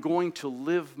 I am going to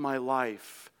live my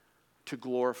life to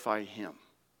glorify him.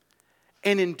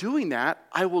 And in doing that,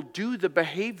 I will do the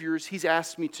behaviors he's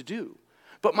asked me to do.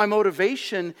 But my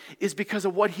motivation is because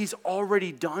of what he's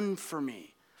already done for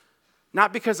me,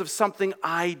 not because of something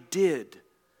I did.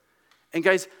 And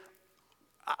guys,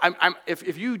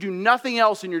 if you do nothing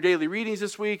else in your daily readings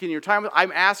this week, in your time,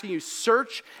 I'm asking you,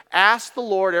 ask the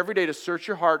Lord every day to search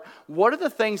your heart. What are the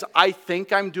things I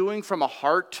think I'm doing from a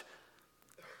heart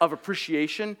of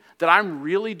appreciation that I'm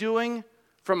really doing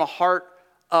from a heart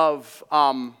of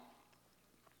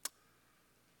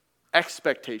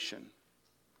expectation?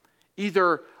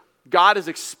 Either God is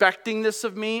expecting this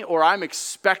of me, or I'm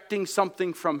expecting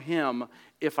something from him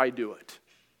if I do it.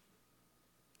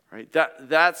 Right?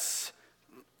 That's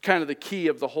kind of the key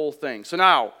of the whole thing. So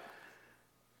now,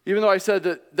 even though I said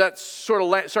that that's sort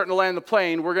of starting to land the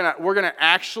plane, we're gonna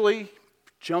actually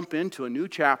jump into a new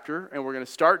chapter, and we're gonna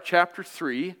start chapter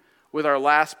 3 with our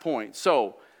last point.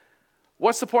 So,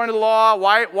 what's the point of the law?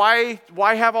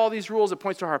 Why have all these rules? It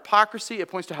points to our hypocrisy. It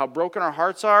points to how broken our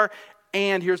hearts are.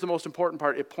 And here's the most important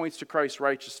part. It points to Christ's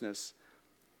righteousness.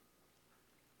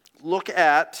 Look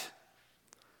at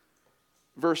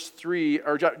verse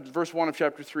 1 of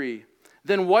chapter 3.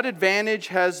 Then what advantage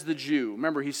has the Jew?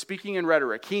 Remember, he's speaking in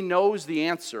rhetoric. He knows the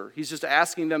answer. He's just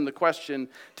asking them the question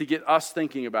to get us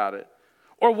thinking about it.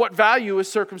 Or what value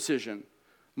is circumcision?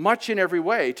 Much in every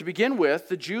way. To begin with,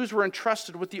 the Jews were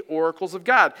entrusted with the oracles of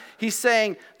God. He's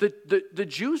saying that the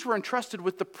Jews were entrusted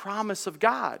with the promise of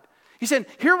God. He said,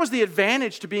 here was the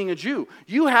advantage to being a Jew.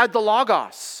 You had the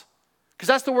Logos, because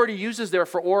that's the word he uses there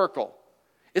for oracle.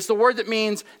 It's the word that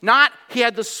means not he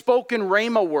had the spoken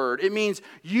rhema word. It means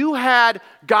you had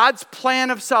God's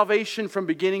plan of salvation from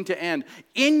beginning to end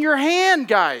in your hand,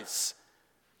 guys.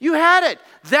 You had it.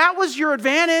 That was your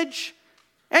advantage,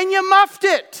 and you muffed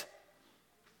it.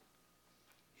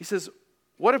 He says,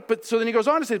 so then he goes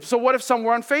on to say, so what if some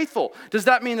were unfaithful? Does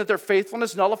that mean that their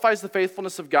faithfulness nullifies the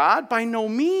faithfulness of God? By no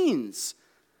means.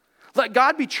 Let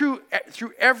God be true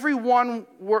through everyone,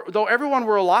 though everyone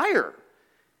were a liar.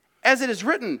 As it is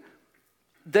written,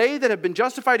 they that have been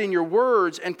justified in your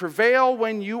words and prevail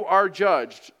when you are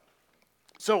judged.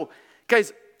 So,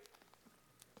 guys,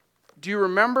 do you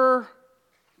remember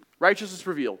Righteousness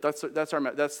Revealed?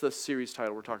 That's the series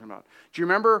title we're talking about. Do you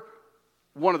remember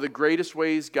one of the greatest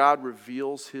ways God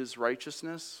reveals his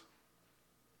righteousness?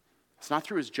 It's not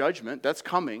through his judgment. That's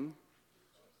coming.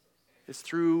 It's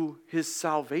through his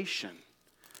salvation.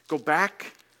 Go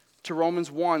back to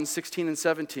Romans 1, 16 and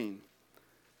 17.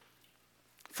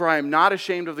 For I am not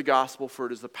ashamed of the gospel, for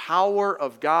it is the power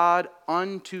of God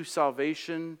unto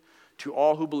salvation to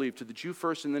all who believe, to the Jew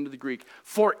first and then to the Greek.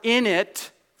 For in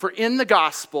the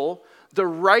gospel, the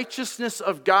righteousness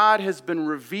of God has been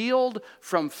revealed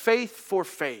from faith for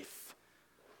faith.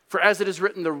 For as it is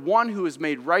written, the one who is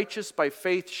made righteous by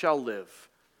faith shall live.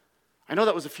 I know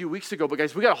that was a few weeks ago, but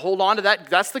guys, we got to hold on to that.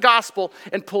 That's the gospel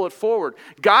and pull it forward.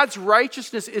 God's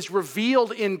righteousness is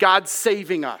revealed in God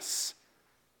saving us.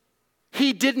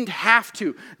 He didn't have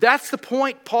to. That's the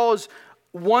point Paul is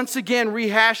once again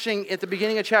rehashing at the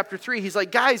beginning of chapter 3. He's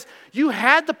like, guys, you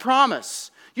had the promise.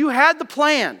 You had the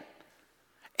plan.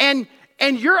 And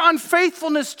your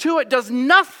unfaithfulness to it does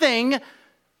nothing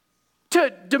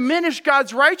to diminish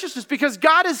God's righteousness, because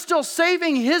God is still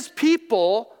saving his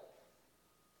people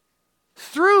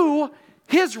through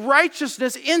his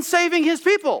righteousness in saving his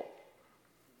people.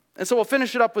 And so we'll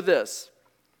finish it up with this.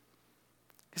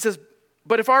 He says,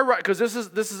 but if because this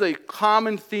is a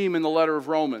common theme in the letter of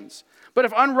Romans. But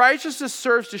if unrighteousness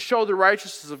serves to show the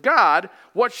righteousness of God,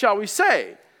 what shall we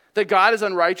say? That God is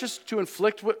unrighteous to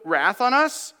inflict wrath on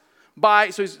us?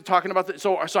 So he's talking about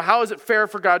so how is it fair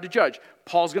for God to judge?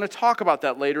 Paul's going to talk about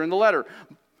that later in the letter.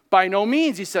 By no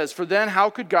means, he says, for then how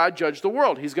could God judge the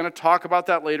world? He's going to talk about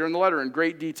that later in the letter in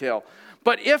great detail.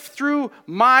 But if through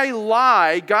my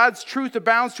lie God's truth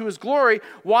abounds to his glory,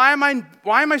 why am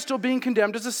I still being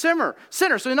condemned as a sinner?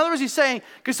 So in other words, he's saying,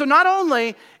 okay, so not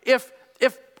only if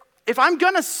I'm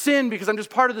going to sin because I'm just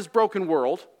part of this broken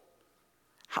world,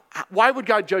 why would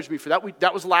God judge me for that?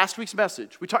 That was last week's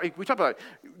message. We talked about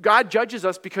it. God judges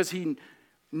us because he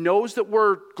knows that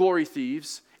we're glory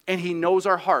thieves and he knows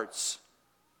our hearts.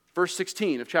 Verse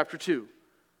 16 of chapter 2.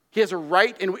 He has a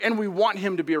right, and we want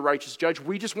him to be a righteous judge.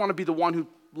 We just want to be the one who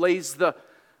lays the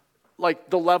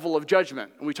level of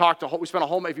judgment. And we spent a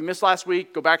whole, if you missed last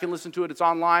week, go back and listen to it. It's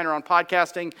online or on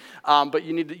podcasting. But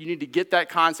you need to get that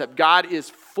concept. God is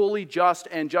fully just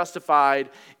and justified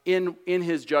in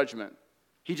his judgment.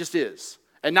 He just is.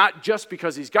 And not just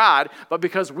because he's God, but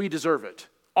because we deserve it.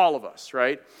 All of us,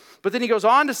 right? But then he goes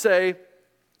on to say,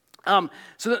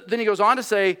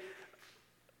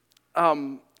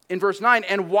 in verse 9,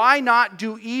 and why not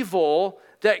do evil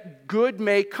that good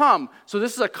may come? So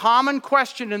this is a common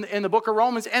question in the book of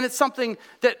Romans, and it's something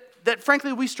that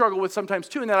frankly we struggle with sometimes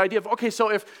too, in that idea of, okay, so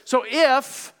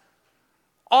if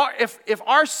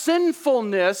our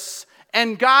sinfulness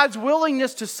and God's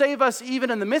willingness to save us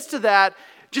even in the midst of that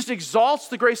just exalts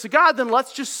the grace of God, then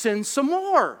let's just sin some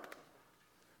more,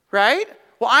 right?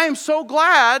 Well, I am so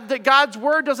glad that God's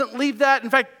word doesn't leave that. In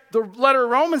fact, the letter of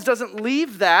Romans doesn't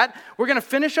leave that. We're going to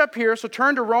finish up here. So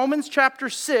turn to Romans chapter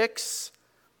 6.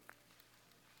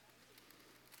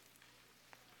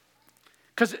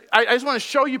 Because I just want to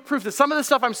show you proof that some of the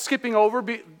stuff I'm skipping over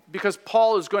because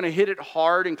Paul is going to hit it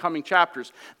hard in coming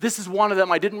chapters. This is one of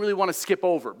them I didn't really want to skip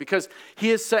over because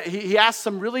he asked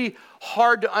some really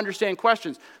hard to understand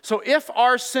questions. So if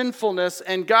our sinfulness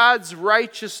and God's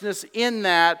righteousness in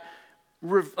that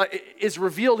is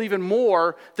revealed even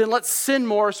more, then let's sin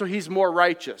more so he's more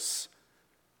righteous.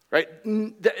 Right?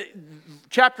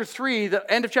 Chapter 3,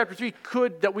 the end of chapter 3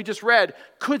 that we just read,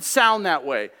 could sound that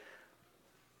way.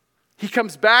 He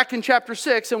comes back in chapter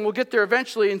 6, and we'll get there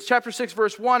eventually, in chapter 6,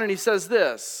 verse 1, and he says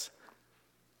this.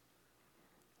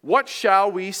 What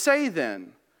shall we say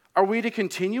then? Are we to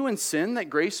continue in sin that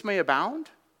grace may abound?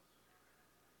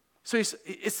 So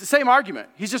it's the same argument.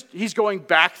 He's going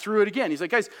back through it again. He's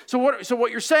like, guys, so what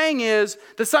you're saying is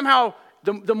that somehow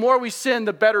the more we sin,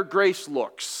 the better grace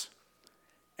looks.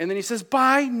 And then he says,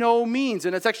 by no means.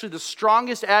 And it's actually the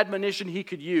strongest admonition he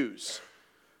could use.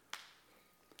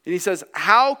 And he says,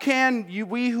 how can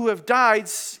we who have died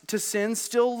to sin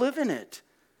still live in it?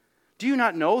 Do you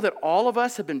not know that all of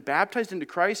us have been baptized into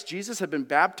Christ Jesus, have been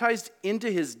baptized into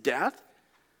his death?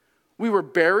 We were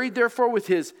buried, therefore, with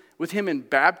him in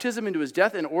baptism into his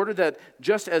death, in order that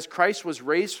just as Christ was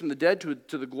raised from the dead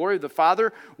to the glory of the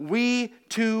Father, we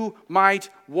too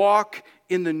might walk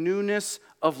in the newness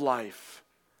of life.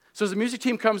 So as the music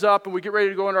team comes up and we get ready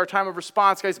to go into our time of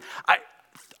response, guys,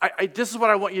 this is what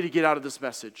I want you to get out of this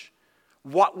message.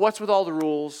 What's with all the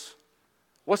rules?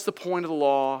 What's the point of the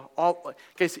law?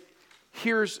 Guys,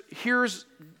 here's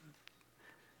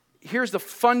the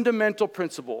fundamental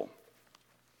principle.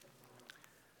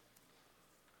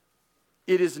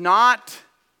 It is not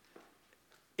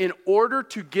in order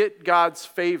to get God's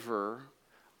favor,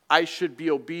 I should be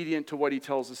obedient to what he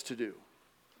tells us to do.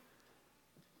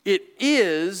 It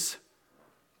is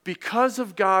because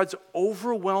of God's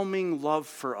overwhelming love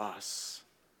for us.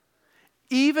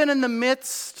 Even in the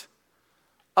midst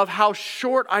of how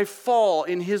short I fall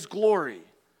in his glory,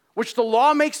 which the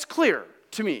law makes clear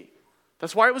to me.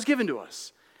 That's why it was given to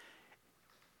us.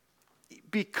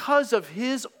 Because of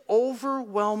his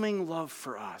overwhelming love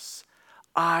for us,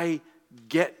 I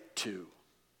get to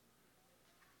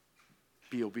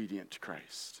be obedient to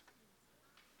Christ.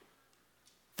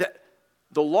 That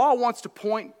the law wants to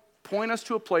point us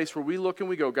to a place where we look and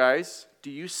we go, guys,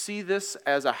 do you see this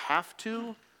as a have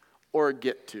to or a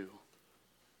get to?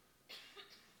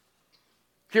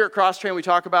 Here at Crosstrain, we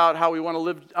talk about how we want to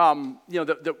live,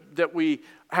 that we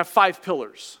have 5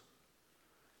 pillars,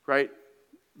 right?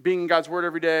 Being in God's Word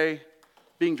every day,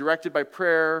 being directed by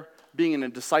prayer, being in a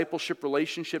discipleship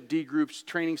relationship, D groups,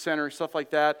 training center, stuff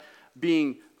like that,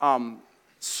 being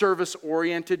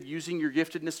service-oriented, using your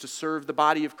giftedness to serve the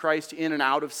body of Christ in and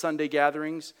out of Sunday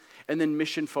gatherings, and then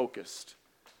mission-focused.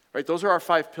 Right? Those are our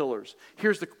 5 pillars.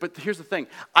 But here's the thing.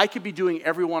 I could be doing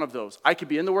every one of those. I could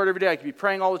be in the Word every day. I could be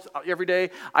praying every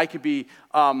day. I could be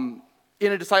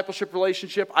in a discipleship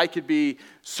relationship. I could be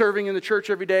serving in the church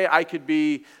every day. I could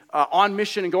be on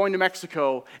mission and going to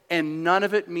Mexico. And none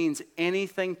of it means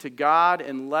anything to God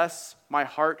unless my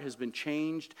heart has been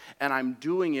changed and I'm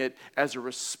doing it as a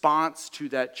response to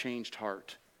that changed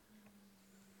heart.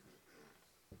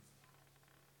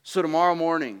 So tomorrow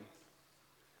morning,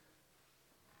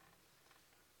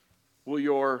 will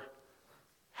your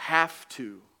have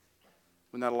to,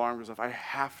 when that alarm goes off, I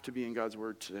have to be in God's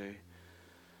Word today.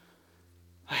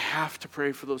 I have to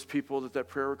pray for those people that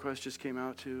prayer request just came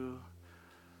out to.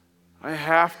 I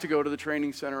have to go to the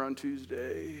training center on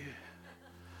Tuesday.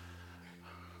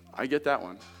 I get that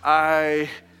one. I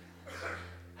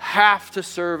have to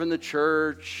serve in the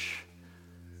church.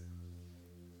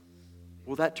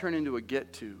 Will that turn into a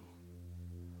get to?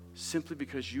 simply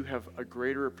because you have a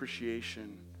greater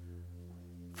appreciation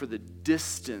for the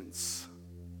distance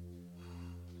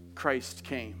Christ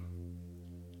came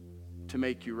to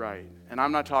make you right. And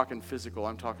I'm not talking physical,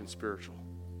 I'm talking spiritual.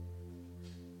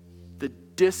 The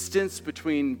distance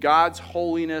between God's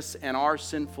holiness and our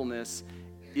sinfulness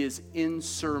is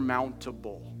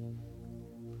insurmountable.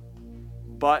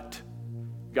 But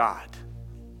God,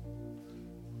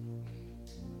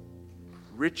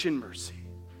 rich in mercy,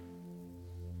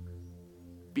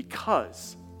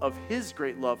 because of his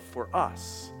great love for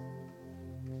us,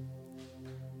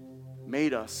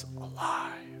 made us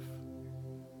alive.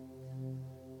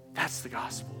 That's the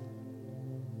gospel.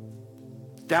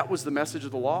 That was the message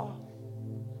of the law.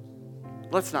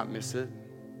 Let's not miss it.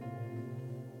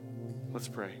 Let's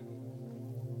pray.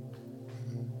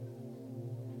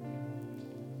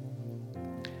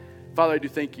 Father, I do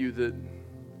thank you that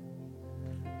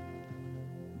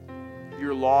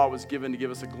your law was given to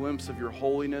give us a glimpse of your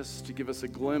holiness, to give us a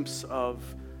glimpse of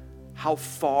how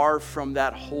far from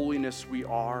that holiness we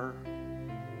are,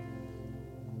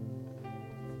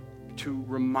 to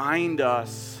remind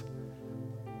us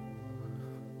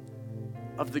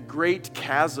of the great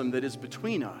chasm that is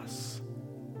between us,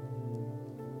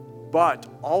 but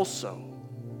also,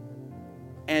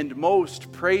 and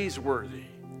most praiseworthy,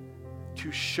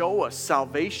 to show us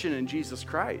salvation in Jesus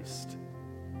Christ.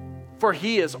 For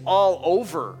he is all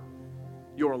over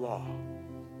your law.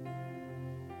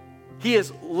 He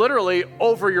is literally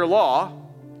over your law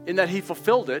in that he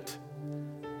fulfilled it,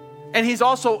 and he's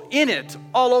also in it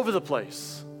all over the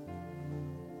place.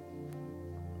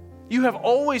 You have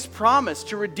always promised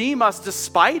to redeem us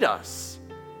despite us.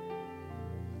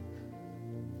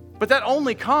 But that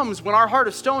only comes when our heart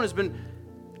of stone has been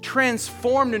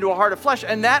transformed into a heart of flesh.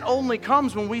 And that only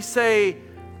comes when we say,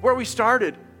 where we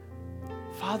started,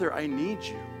 Father, I need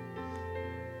you.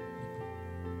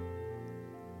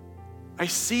 I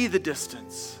see the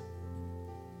distance.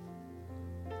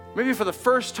 Maybe for the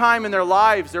first time in their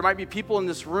lives, there might be people in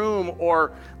this room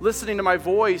or listening to my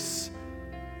voice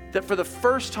that for the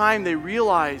first time they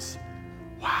realize,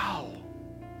 wow,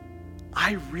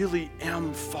 I really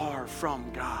am far from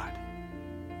God.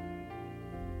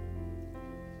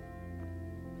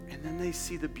 And then they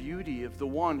see the beauty of the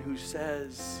one who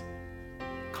says,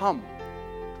 come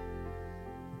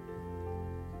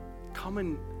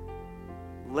and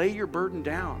lay your burden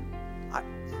down.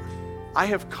 I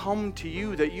have come to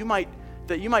you that you might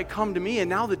come to me, and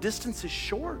now the distance is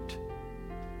short.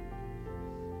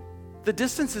 The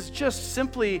distance is just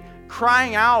simply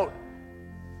crying out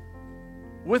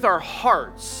with our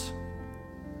hearts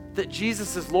that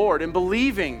Jesus is Lord and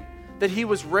believing that he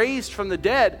was raised from the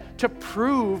dead to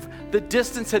prove the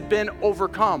distance had been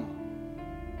overcome.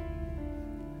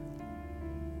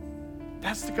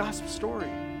 That's the gospel story.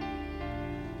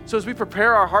 So as we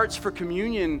prepare our hearts for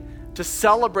communion to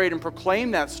celebrate and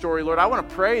proclaim that story, Lord, I want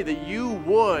to pray that you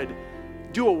would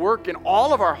do a work in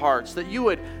all of our hearts, that you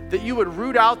would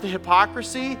root out the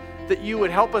hypocrisy, that you would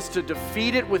help us to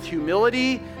defeat it with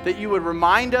humility, that you would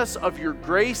remind us of your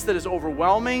grace that is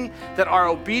overwhelming, that our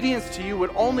obedience to you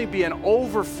would only be an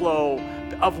overflow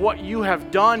of what you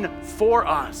have done for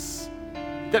us.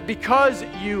 That because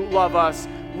you love us,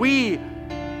 we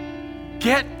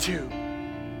get to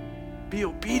be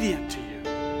obedient to you.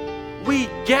 We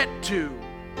get to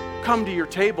come to your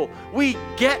table. We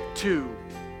get to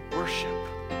worship.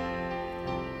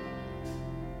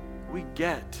 We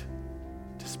get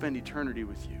to spend eternity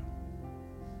with you.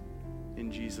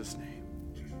 In Jesus' name.